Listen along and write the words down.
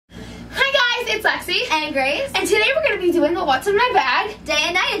it's Lexi. And Grace. And today we're going to be doing a What's in My Bag Day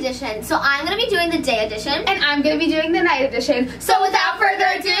and Night Edition. So I'm going to be doing the Day Edition. and I'm going to be doing the Night Edition. So without further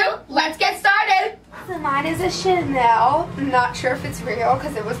ado, let's get started. So mine is a Chanel. I'm not sure if it's real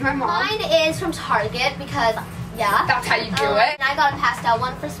because it was my mom. Mine is from Target because, yeah. That's how you do it. And I got a pastel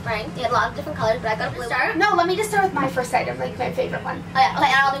one for spring. They had a lot of different colors, but I got a blue. No, let me just start with my first item, like my favorite one. Oh yeah, okay,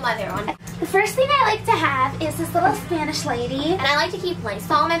 and I'll do my favorite one. The first thing I like to have is this little Spanish lady. And I like to keep like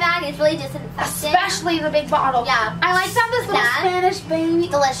salt in my bag. It's really disinfectant. Especially the big bottle. Yeah. I like to have this little That. Spanish baby.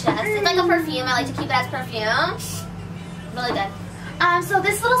 Delicious. It's like a perfume. I like to keep it as perfume. Really good. So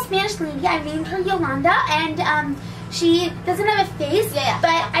this little Spanish lady, I named her Yolanda, and she doesn't have a face, Yeah. but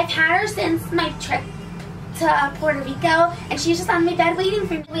I've had her since my trip to Puerto Rico, and she's just on my bed waiting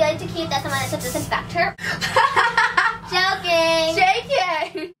for me. We like to keep that someone to disinfect her. Joking.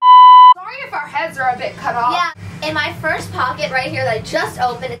 JK. Sorry if our heads are a bit cut off. Yeah, in my first pocket right here that I just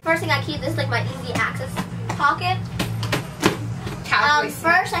opened, the first thing I keep is like my easy access pocket.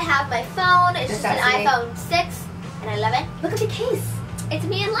 First I have my phone. It's just an iPhone 6, and I love it. Look at the case. It's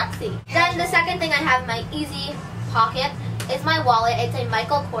me and Lexi. Then the second thing I have in my easy pocket is my wallet. It's a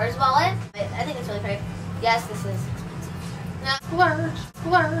Michael Kors wallet. I think it's really pretty. Yes, this is expensive. No. Splurge,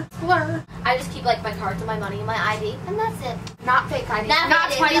 splurge, splurge. I just keep like my cards and my money and my ID, and that's it. Not fake ID. Not not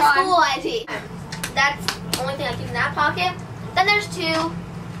ID, 21. the school ID. That's the only thing I keep in that pocket. Then there's two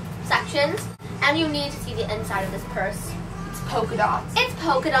sections, and you need to see the inside of this purse. It's polka dots. It's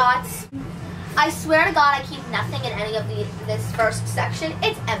polka dots. I swear to God, I keep nothing in any of this first section.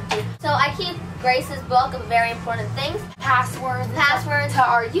 It's empty. So I keep Grace's book of very important things. Passwords To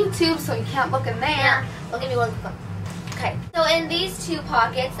our YouTube, so you can't look in there. Yeah. Well, give me one quick. Okay. So in these two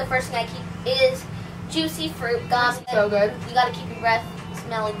pockets, the first thing I keep is juicy fruit gum. So good. You gotta keep your breath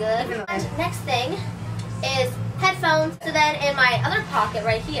smelling good. And next thing is headphones. So then in my other pocket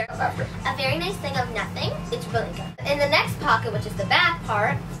right here, a very nice thing of nothing. It's really good. In the next pocket, which is the back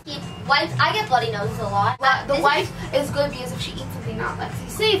part, keep wipes. I get bloody noses a lot. The wipe is good because if she eats something not Lexi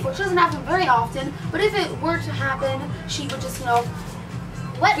safe, which doesn't happen very often, but if it were to happen, she would just,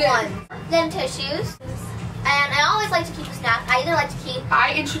 Wet Good. ones. Then tissues. And I always like to keep a snack. I either like to keep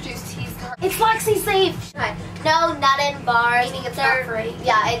I introduced teas to her. It's Lexi safe. okay, no nut in bars. Meaning it's They're- not free.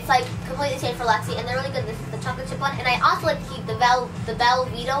 Yeah, it's like completely safe for Lexi, and they're really good. This is the chocolate chip one, and I also like to keep the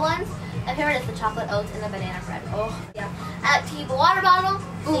Belvita ones. My favorite is the chocolate oats and the banana bread. Oh, yeah. I like to keep a water bottle.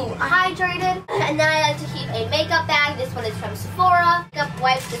 Ooh, Hydrated. And then I like to keep a makeup bag. This one is from Sephora. Makeup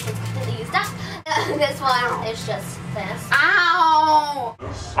wipes. This one's completely used up. This one is just this. Ow!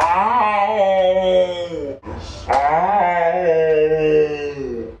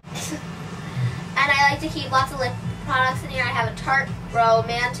 And I like to keep lots of lip products in here. I have a Tarte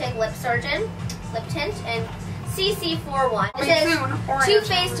Romantic Lip Surgeon lip tint and CC41. This is Too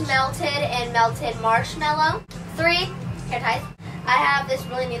Faced Melted and Melted Marshmallow. 3 hair ties. I have this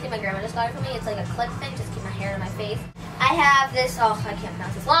really new thing my grandma just got it for me. It's like a clip thing, just keep my hair in my face. I have this, I can't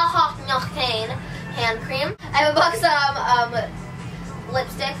pronounce this, La Hochnochane hand cream. I have a box of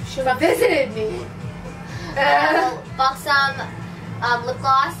lipstick. She visited me. Box some lip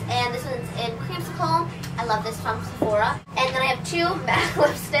gloss, and this one's in Creamsicle. I love this from Sephora. And then I have 2 MAC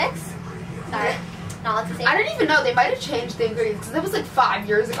lipsticks. Sorry, not let's see. I didn't even know. They might have changed the ingredients because it was like 5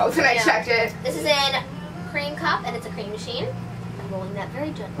 years ago when I checked it. This is in Cream Cup, and it's a cream machine. I'm rolling that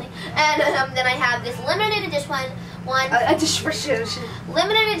very gently. And then I have this limited edition one.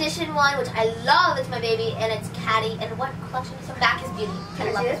 Limited edition one, which I love. It's my baby, and it's Caddy. And what collection is it? Back is Beauty.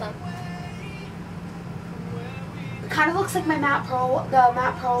 I love this one. It kind of looks like my Matte Pro, the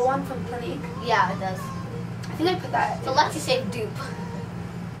Matte Pro one from Clinique. Yeah, it does. I think I put that. It's a Lexi Safe dupe.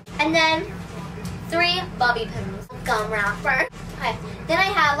 And then 3 bobby pins. Gum wrapper. Okay. Then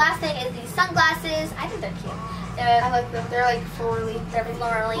I have, last thing is these sunglasses. I think they're cute. I like them. They're like florally. They're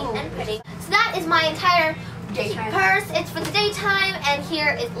florally and pretty. So that is my entire Daytime purse. It's for the daytime, and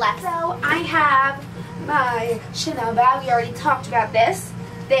here is Lex. So I have my Chanel bag. We already talked about this.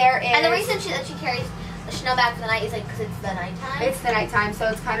 There is. And the reason that she carries a Chanel bag for the night is like because it's the nighttime. It's the nighttime, so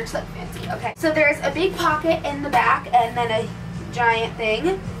it's kind of just like fancy. Okay. So there's a big pocket in the back, and then a giant thing.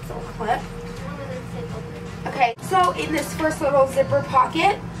 It's a little clip. Okay. So in this first little zipper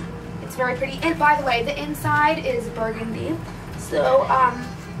pocket, it's very pretty. And by the way, the inside is burgundy. So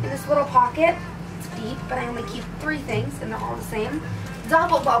in this little pocket, it's deep, but I only keep 3 things, and they're all the same.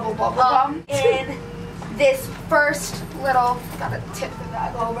 Double bubble gum in this first little, gotta tip the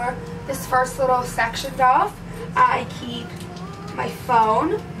bag over, this first little section off. I keep my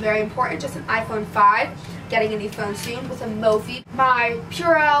phone, very important, just an iPhone 5. Getting a new phone soon with a Mophie. My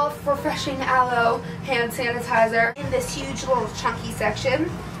Purell Refreshing Aloe hand sanitizer. In this huge little chunky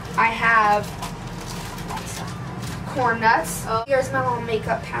section, I have Corn nuts. Oh. Here's my little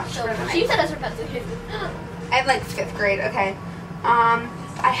makeup pouch for the night. She said that's her pencil. I'm like 5th grade, okay.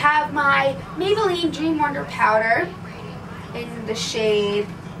 I have my Maybelline Dream Wonder powder in the shade.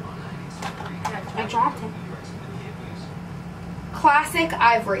 I dropped it. Classic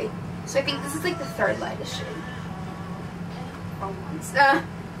Ivory. So I think this is like the 3rd lightest shade.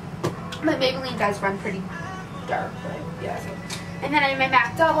 My Maybelline does run pretty dark, right? Yeah. And then I have my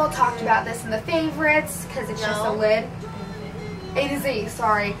MAC Double. Talked about this in the favorites because it's just a lid. A to Z,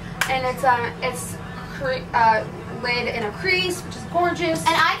 sorry. And it's lid in a crease, which is gorgeous.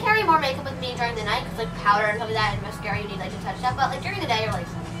 And I carry more makeup with me during the night because like powder and stuff like that and mascara you need like to touch stuff. But like during the day you're like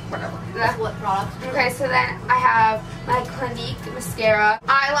whatever. That's what products. Okay, so then I have my Clinique mascara,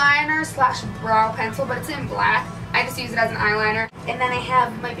 eyeliner / brow pencil, but it's in black. I just use it as an eyeliner. And then I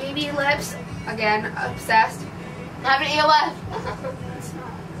have my baby lips. Again, obsessed. I have an EOS.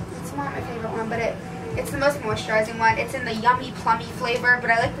 It's not my favorite one, but it's the most moisturizing one. It's in the Yummy Plummy flavor, but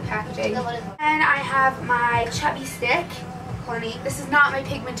I like the packaging. And I have my Chubby Stick, Clinique. This is not my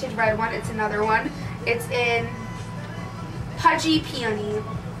pigmented red one. It's another one. It's in Pudgy Peony.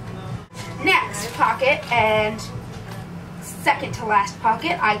 Next pocket, and second to last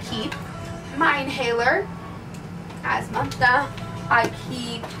pocket, I keep my inhaler, asthma. I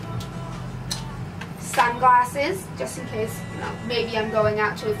keep sunglasses, just in case, maybe I'm going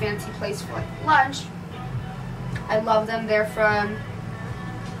out to a fancy place for like lunch. I love them. They're from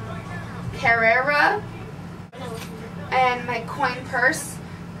Carrera. And my coin purse.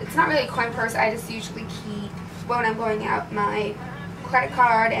 It's not really a coin purse. I just usually keep, when I'm going out, my credit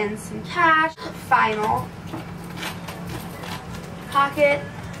card and some cash. Final pocket,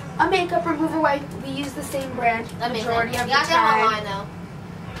 a makeup remover wipe. We use the same brand majority of the time. Online, though.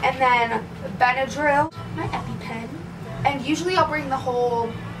 And then Benadryl, my EpiPen. And usually I'll bring the whole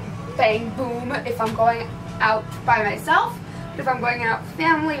bang boom if I'm going out by myself. But if I'm going out with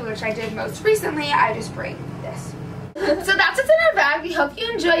family, which I did most recently, I just bring this. So that's what's in our bag. We hope you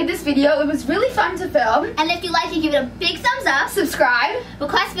enjoyed this video. It was really fun to film. And if you like it, give it a big thumbs up. Subscribe.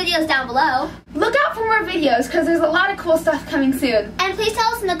 Request videos down below. Look out for more videos because there's a lot of cool stuff coming soon. And please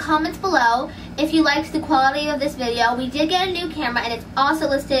tell us in the comments below if you liked the quality of this video. We did get a new camera and it's also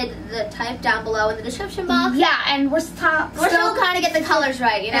listed the type down below in the description box. Yeah, and we're still trying to get the colors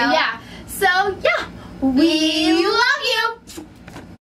right, you know? Yeah. So, yeah. We love you.